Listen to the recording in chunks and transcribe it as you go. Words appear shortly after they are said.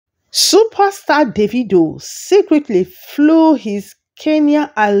Superstar Davido secretly flew his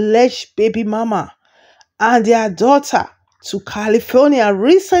Kenya alleged baby mama and their daughter to California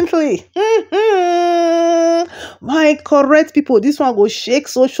recently. My correct people, this one go shake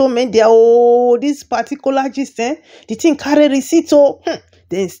social media. Oh, this particular gist, the thing carry receipt. Oh,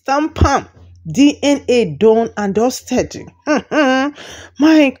 then stamp am. DNA done and dusted.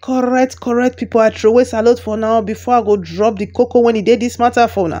 My correct people, I throw away salute for now before I go drop the cocoa when he did this matter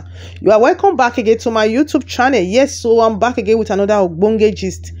for now. You are welcome back again to my YouTube channel. Yes, so I'm back again with another ogbonge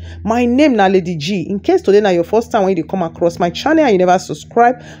gist. My name na Lady G. In case today na your first time when you come across my channel and you never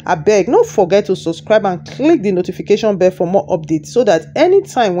subscribe, I beg don't forget to subscribe and click the notification bell for more updates so that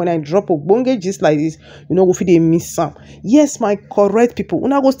anytime when I drop ogbonge gist like this, you know, if they miss some. Yes, my correct people,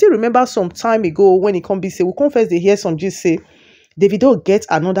 una go still remember some time ago when it come be say we come first dey hear some gist say Davido get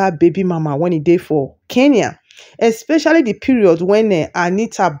another baby mama when he dey for Kenya, especially the period when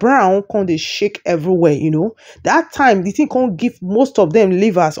Anita Brown come dey shake everywhere. You know, that time the thing can't give most of them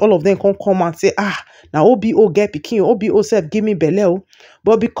livers, all of them come and say, now OBO get pikin, OBO self give me belle.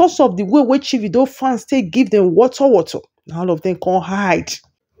 But because of the way Davido fans take give them water, now all of them can't hide.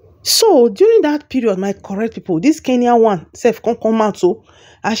 So during that period, my correct people, this Kenya one self come out. So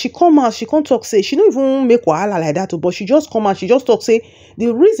as she come out, she can't talk say she don't even make wahala like that. But she just come out, she just talk say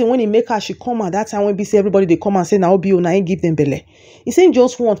the reason when he make her she come out that time when be say everybody they come and say now be na give them belle. He say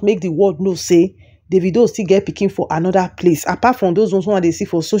just want make the world know say Davido still get picking for another place apart from those ones they see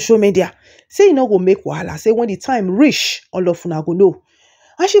for social media. Say you know go make wahala. Say when the time reach, all of una go know.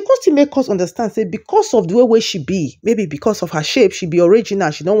 And she goes to make us understand, say, because of the way she be, maybe because of her shape, she be original,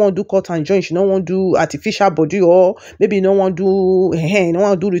 she don't want to do cut and join, she don't want to do artificial body, or maybe no want to do no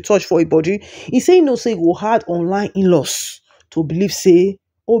want to do retouch for a body. He say, you know, say, go hard online in-laws to believe, say,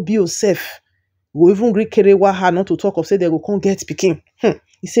 OBO self, go even Greek kerewa her not to talk of, say, they go come get speaking.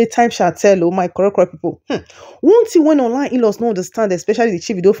 He say, time shall tell, oh, my correct people. One thing when online in-laws don't understand, especially the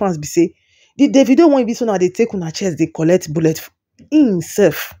Davido fans, be say, the Davido won't be so now they take on a chest, they collect bullet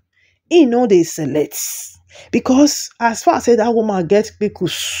himself. He know they select because as far as say that woman get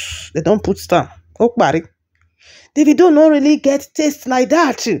pickles, they don't put stamp. Okbari. Davido don't really get taste like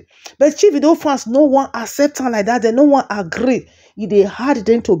that. But Davido fans no one accept her like that. They no one agree. They hard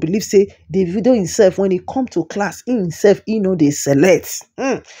them to believe say Davido himself when he come to class himself he know they select.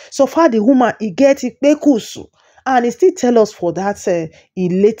 So far the woman he get it pickles. And he still tell us for that he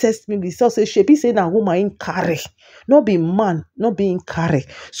latest maybe so say she be say na woman in carry, not be man, not being carry.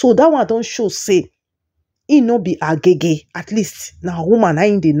 So that one don't show say he no be agege. At least now woman I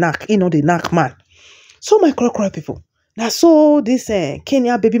in the knack, he know the knack man. So my correct people. Now so this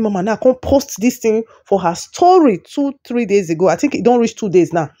Kenya baby mama now come post this thing for her story 2-3 days ago. I think it don't reach 2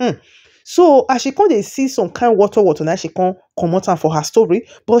 days now. So as she can't see some kind water now she can't come out for her story,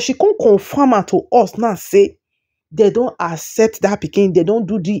 but she can't confirm her to us now say they don't accept that pikin, they don't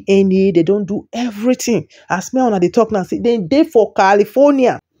do DNA, they don't do everything. As me on they talk now, say they for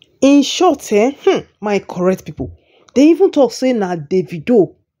California. In short, my correct people, they even talk say na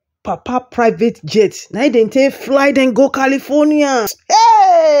Davido, papa private jet. Now they take fly then go California.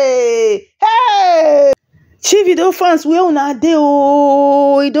 Hey! Davido fans, we una dey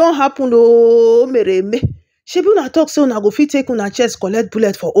oh, it don't happen oh, mereme. Shebi una talk say una go fit take una chest collect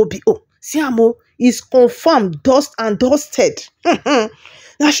bullet for OBO. Siamo is confirmed, dust and dusted.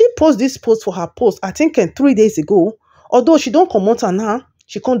 Now she post this post for her post, I think 3 days ago. Although she don't come out now,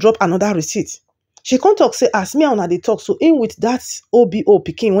 she can't drop another receipt. She can't talk say as me and they talk so in with that OBO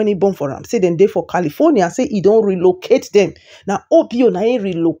picking when he born for him. Say then they for California, say he don't relocate them. Now OBO now he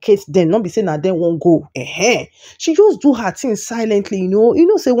relocate them. Not be saying that they won't go. She just do her thing silently, you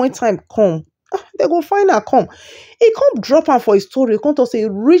know, say when time come. They go find her come. He come drop her for his story. He come to say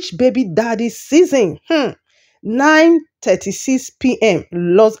rich baby daddy season. 9:36 p.m.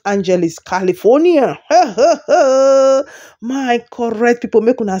 Los Angeles, California. My correct people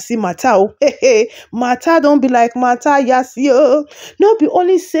make una see matter. Matter don't be like matter, yes, yo. No be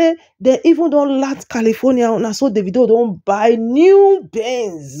only say they even don't land California. Now so Davido don't buy new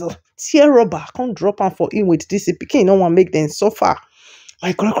Benz. Tear rubber. Come drop her for him with this pikin. No one make them suffer.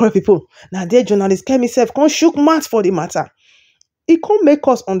 My correct people, now their journalist came himself can't shook mouth for the matter. It can't make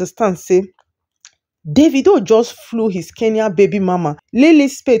us understand, say, Davido just flew his Kenya baby mama, Lily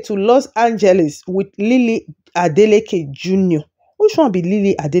Spade, to Los Angeles with Lily Adeleke Jr. Which one be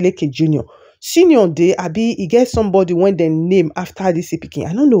Lily Adeleke Jr.? Senior day, Abi, he get somebody when they name after this speaking.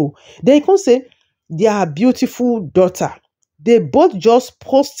 I don't know. Then he can say, their beautiful daughter. They both just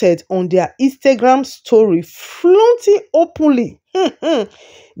posted on their Instagram story, flaunting openly.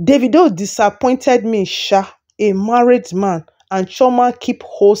 Davido disappointed me, Sha, a married man, and Chioma keep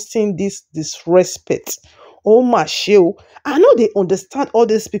hosting this disrespect. Oh my show. I know they understand all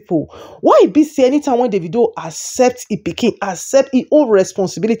these people. Why it be say anytime when Davido accept it pikin, accept his own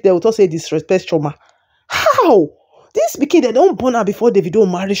responsibility, they will talk say disrespect Chioma. How? This pikin, they don't born her before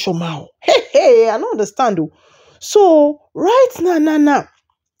Davido marry Chioma. Hey, I don't understand though. So right now,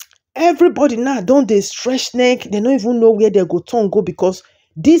 everybody now don't they stretch neck. They don't even know where they go turn go, because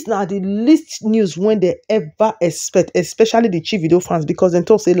this now the least news when they ever expect, especially the chief video fans, because they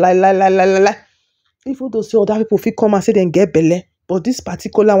talk say lie. Even though say other people fit come and say they get belle, but this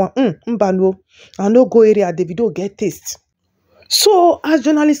particular one, mbano, I no go area, Davido get taste. So as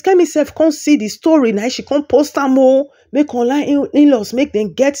journalist Kemi sef come see the story, now she come post am o, make online in-laws make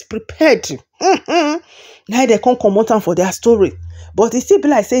them get prepared. Now they come comment am for their story, but it still be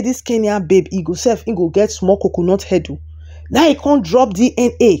like say this Kenyan babe, he go get small coconut head. Now he can't drop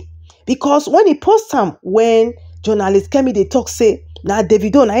DNA, because when he post am, when journalist Kemi they talk say now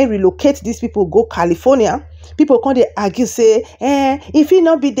Davido now he relocate these people go California, people come they argue say if he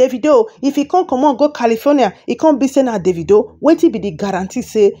not be Davido, if he can't come on go California, he can't be say na Davido. Wait be the guarantee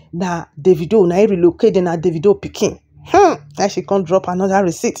say na Davido now he relocate na Davido pikin. Now she can't drop another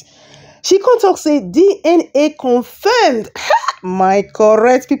receipt. She can't talk say DNA confirmed. My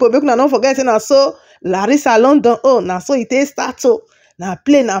correct people, make una not forget na so Larissa London, oh now so it is start so. Now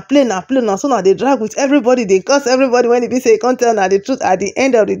play. Now so now they drag with everybody, they curse everybody when they be say can't tell now the truth. At the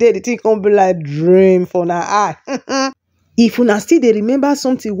end of the day, the thing can't be like dream for now eye. If una still they remember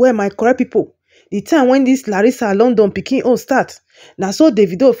something where my correct people, the time when this Larissa London pikin on start, now so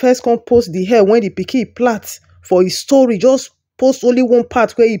Davido first come post the hair when the pikin plait for his story, just post only one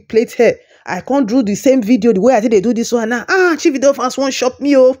part where he plait hair. I can't do the same video the way I did they do this one now. Chief video fans won't shop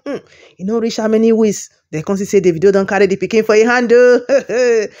me oh. You know reach how many ways. They can't say the video don't carry the picking for your hand.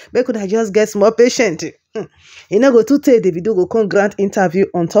 But could I just get more patient? You know go to tell the video go come grant interview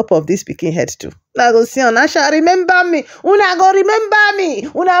on top of this picking head too. Now go see on Asha remember me. Una go remember me.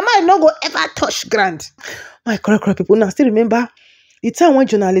 Una might not go ever touch grant. My correct people now still remember the time when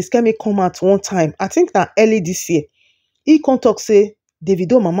journalist Kemi come out one time. I think that early this year. He come talk say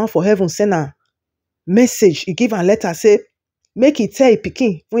Davido mama for heaven send a message. He give a letter say make it tell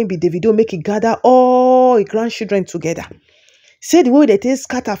pikin when be Davido make it gather all his grandchildren together. Say the way they take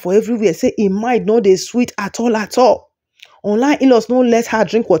scatter for everywhere. Say it might not dey sweet at all. Online in-laws no let her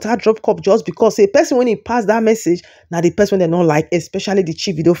drink water drop cup just because a person when he pass that message now the person they don't like, especially the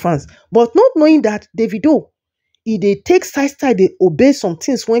chief video fans. But not knowing that Davido he dey take side they obey some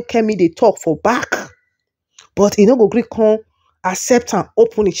things when Kemi they talk for back. But he no go gree come accept and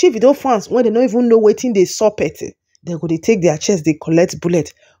open it. Chief video fans when they don't even know waiting they sup it, they go they take their chest, they collect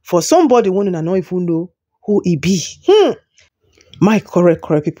bullet for somebody when they not even know who he be. My correct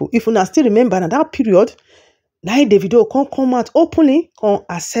people. If you still remember na that period, now Davido come out openly, come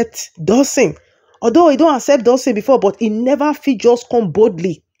accept Dawson. Although he don't accept Dawson before, but he never fit just come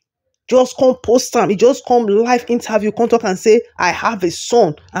boldly, just come post time. He just come live interview, come talk and say, I have a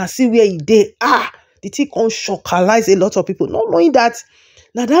son and see where he dey. The thing can shockalize a lot of people, not knowing that.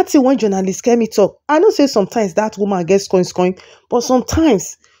 Now that's when journalists Kemi talk. I know say sometimes that woman gets coin, but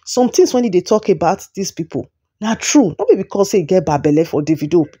sometimes some things when they talk about these people, now true. Not because he get babele for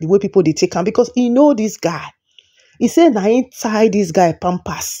Davido, the way people they take him, because he know this guy. He said na he tie this guy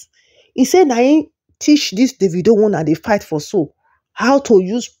pampers. He said na he teach this Davido one and they fight for so how to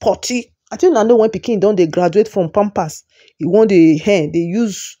use potty. I think I know when pikin don they graduate from pampers, he want the hand they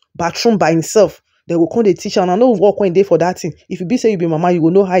use bathroom by himself. They will come the teacher and I know work one day for that thing. If you be say you be mama, you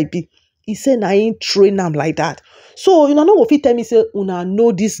will know how it be. He said na he train am like that. So you know go fit tell me say una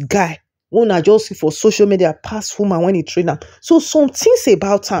know this guy. Una just see for social media pass woman when he train am. So some things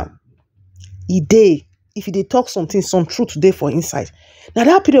about him, he dey. If they talk something, some truth today for inside. Now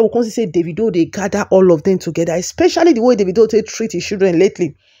that period will come say Davido they gather all of them together, especially the way Davido they treat his children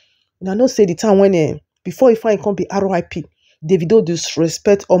lately. Now no say the time when before he find come be RIP. Davido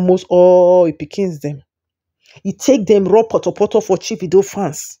disrespect almost all he pikins them. He take them raw poto for chief video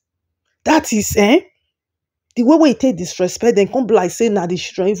fans. That is the way he take disrespect them, come be like say now the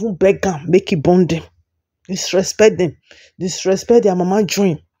children even beg them, make it bond them. Disrespect them. Disrespect their mama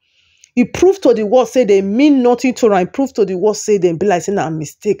join. He proved to the world say they mean nothing to her. He proved to the world say they be like say na a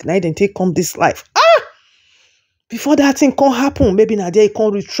mistake. Now they take come this life. Before that thing can't happen, maybe now they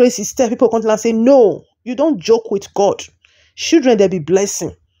can't retrace his step. People come and say, no, you don't joke with God. Children, they be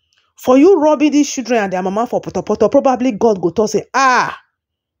blessing. For you robbing these children and their mama for poto, probably God go to say, I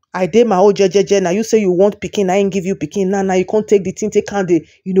did my own jeje. Now you say you want pikin, I ain't give you pikin. Now you can't take the thing, take can't they,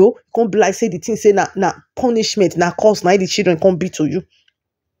 can't be like say the thing say na punishment, na cause, now the children can't be to you.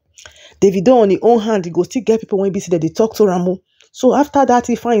 Davido on his own hand, he go still get people when be see that they talk to Ramu. So after that,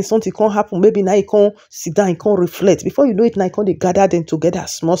 he find something can't happen. Maybe now he can't sit down, he can't reflect. Before you know it, now he can't they gather them together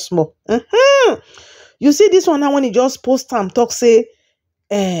small. You see this one now when he just post time talk say,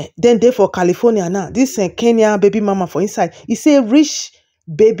 then they for California now. This Kenya baby mama for inside. He say rich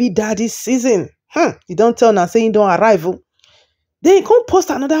baby daddy season. He don't tell now say he don't arrive. Then he can't post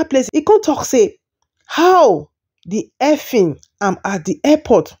another place. He can't talk say how the effing I'm at the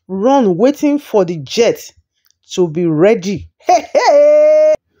airport run waiting for the jet to be ready.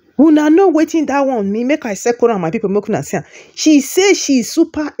 Hey. Una know waiting that one. Me make I second and my people make una see. She says she's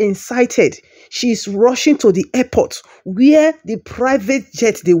super excited. She's rushing to the airport where the private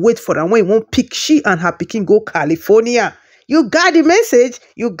jet they wait for her when he won't pick she and her picking go California. You got the message?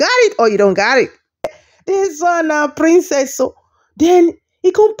 You got it or you don't got it? This one princess. So then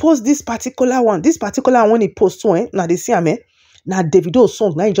he can post this particular one. This particular one he post to now they see him now Davido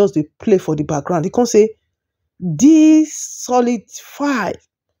song now he just they play for the background. He can say this solidified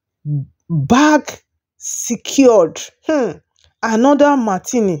bag secured. Another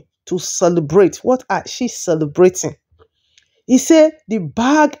martini to celebrate. What are she celebrating? He said the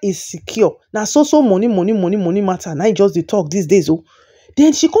bag is secure. Now so money matter. Now he just they talk these days. Oh.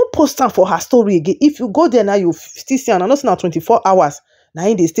 Then she can't post time for her story again. If you go there now, you still see and I know now 24 hours.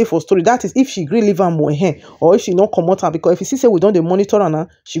 Now they stay for story. That is if she agree leave her more here or if she not come out because if you see say we don't they monitor her,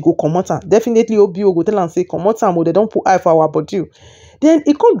 she go come out. Definitely OBO go tell and say come out but they don't put eye for our body. Then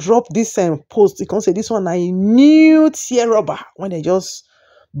he can't drop this post. He can't say this one a new tear rubber when they just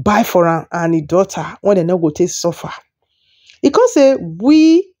buy for her and the daughter when they not go take suffer. He can't say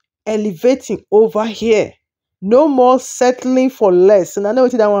we elevating over here. No more settling for less. And I know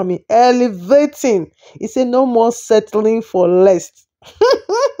what that one mean. Elevating. He said no more settling for less.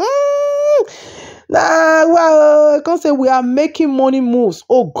 Well, I can't say we are making money moves.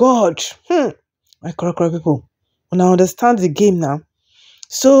 Oh God. My correct people. When I understand the game now.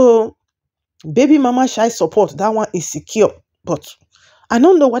 So baby mama shy support. That one is secure. But I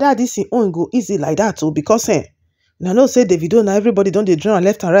don't know whether this in own go easy like that too. Because I know say Davido now everybody don't they draw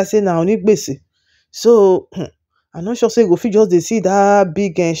left and right say now only basic. So I'm not sure say go fit just they see that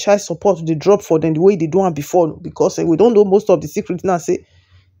big and shy support they drop for them the way they do it before because we don't know most of the secret now say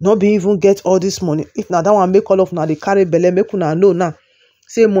not be even get all this money. If now that one make all of now they carry belly make una know now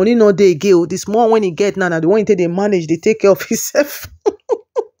say money no dey again. This more when he get now the one they manage they take care of himself.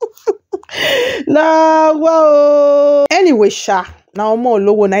 Nah, wow. Anyway, Sha. Now more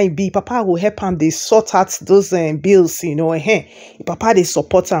low na be papa will help him. They sort out those bills, you know. Papa they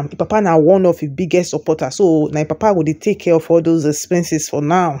support him. Papa now one of the biggest supporters. So now papa will they take care of all those expenses for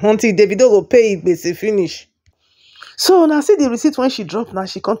now. Until Davido will pay it, basically finish. So now see the receipt when she dropped. Now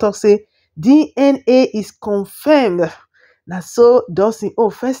she can't talk say DNA is confirmed. Now so does it. Oh,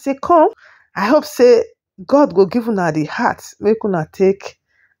 first say come. I hope say God will give una the heart. Make una take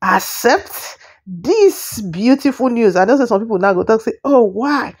accept this beautiful news. I know say some people now go talk say, oh,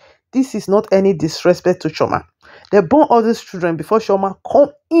 why? This is not any disrespect to Chioma. They born all these children before Chioma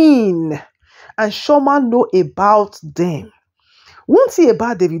come in. And Chioma know about them. One thing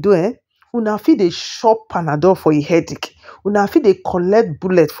about Davido, una fit dey shop Panadol for a headache. Una fit dey collect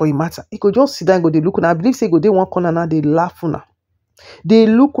bullet for a matter. He could just sit down and go dey look. I believe say go dey one corner now, they laugh una. They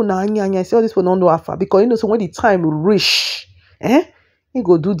look una anya. Say all this for don't know after. Because you know, so when the time reach, he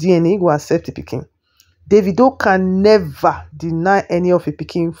go do DNA, he go accept the pikin. Davido can never deny any of a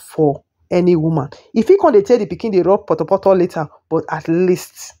pikin for any woman. If he can't tell the pikin they rub poto later, but at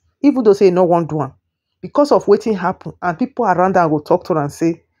least, even though say no one do one, because of waiting happen, and people around there go talk to her and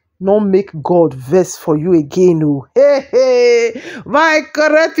say, no make God vex for you again. Oh. Hey, my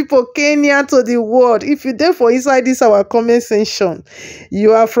correct people, Kenya to the world. If you there for inside this our comment section,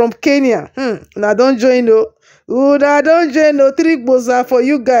 you are from Kenya. Now don't join no. Now don't join no 3 boza for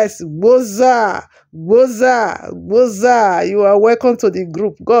you guys. Boza. You are welcome to the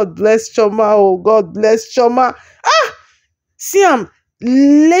group. God bless Chioma. Oh, God bless Chioma. See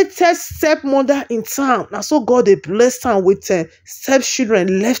latest stepmother in town. Now so God they blessed her with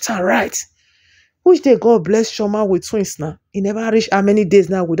stepchildren left and right. Which day God bless Chioma with twins now. He never reached how many days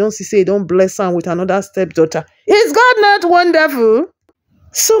now. We don't see say don't bless her with another stepdaughter. Is God not wonderful?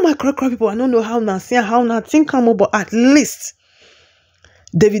 So my crack people, I don't know how now see how now think come, but at least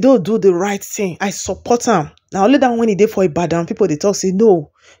Davido do the right thing. I support him. Now only that when he did for Ibadan, people they talk say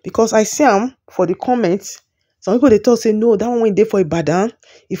no. Because I see him for the comments. Some people they talk say no, that one when he did for Ibadan,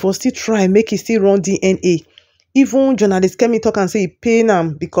 if he still try, make it still run DNA. Even journalist Kemi talk and say e pain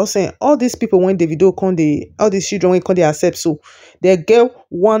am because all these people when Davido come all these children when come dey accept, so they get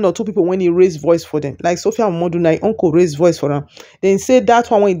one or two people when he raise voice for them, like Sophia Modu na uncle raise voice for am. Then say that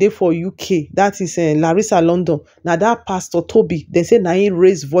one when he dey for UK, that is Larissa London, now that Pastor Toby, they say na he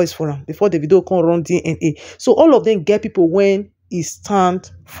raise voice for am before Davido come run DNA. So all of them get people when he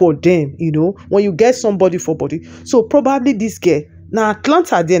stand for them, when you get somebody for body. So probably this girl now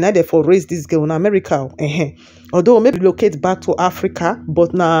Atlanta there, now therefore raise this girl in America. Although maybe relocate back to Africa,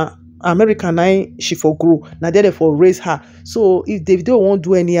 but now America now she for grow. Now therefore raise her. So if Davido won't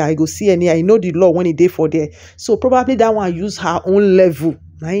do any, I go see any, I know the law when he dey for there. So probably that one use her own level.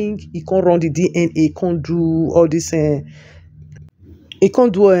 Now he can't run the DNA, he can't do all this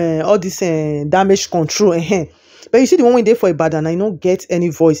damage control. But you see the one when they for Ibadan, I don't get any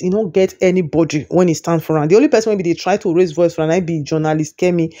voice, he don't get anybody when he stand for am. The only person maybe they try to raise voice for am, I be journalist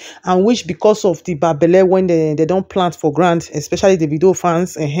Kemi, and which because of the babele when they don't plant for grant, especially the video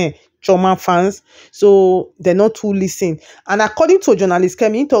fans, Chioma fans, so they're not too listen. And according to journalist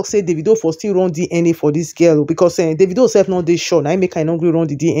Kemi, he talk say Davido for still run DNA for this girl because Davido self not dey sure. Now make I not gree run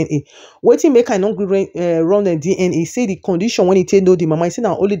the DNA. Waiting make I not gree run the DNA. He say the condition when he tell know the mama, he say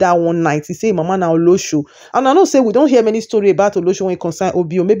now only that one night. He say mama now Olosho. And I know say we don't hear many story about Olosho when it concern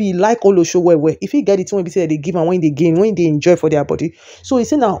Obio. Maybe he like Olosho well. If he get it when he say they give and when they gain, when they enjoy for their body. So he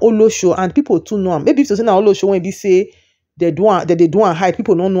say now Olosho and people too know him. Maybe if you say now Olosho when he say they do and hide,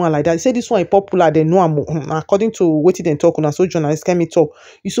 people don't know like that. They say this one is popular, they know him. According to what they talk on, so journalists can me talk.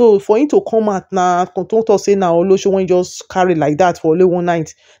 So for him to come out now, to say now Olosho when just carry like that for only one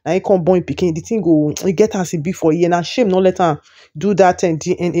night, now he come born picking the thing go he get as it be for you, and shame not let her do that and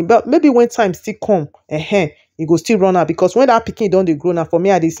DNA. But maybe when time still come, he go still run out because when that picking don't they grow now for me,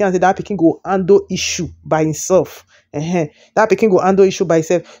 I dey see and say that picking go handle issue by himself. That picking go handle issue by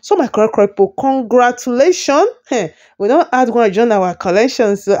itself. So my correct people, congratulations. We don't add one join our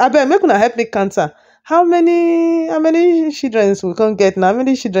collection. So I bet make una help me counter. How many children we can get now? How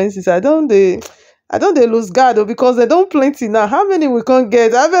many children is I don't they lose guard because they don't plenty now. How many we can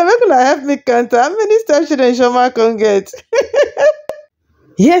get? I bet make una help me counter. How many stepchildren Chioma can get?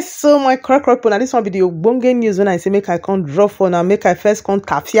 Yes, so my correct people, now this one be the ogbonge news when I say make I can't drop for now, make I first can't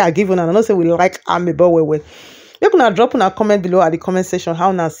cafe I give on, and I know say we like amebo well. Make una drop una comment below at the comment section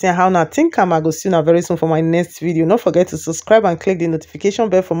how na see how na think I go see you very soon for my next video. Don't forget to subscribe and click the notification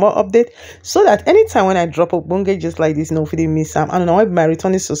bell for more update so that anytime when I drop a bonge just like this, no video miss am. And now my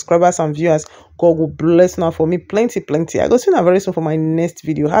returning subscribers and viewers, God will bless now for me plenty. I go see you very soon for my next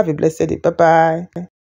video. Have a blessed day. Bye bye.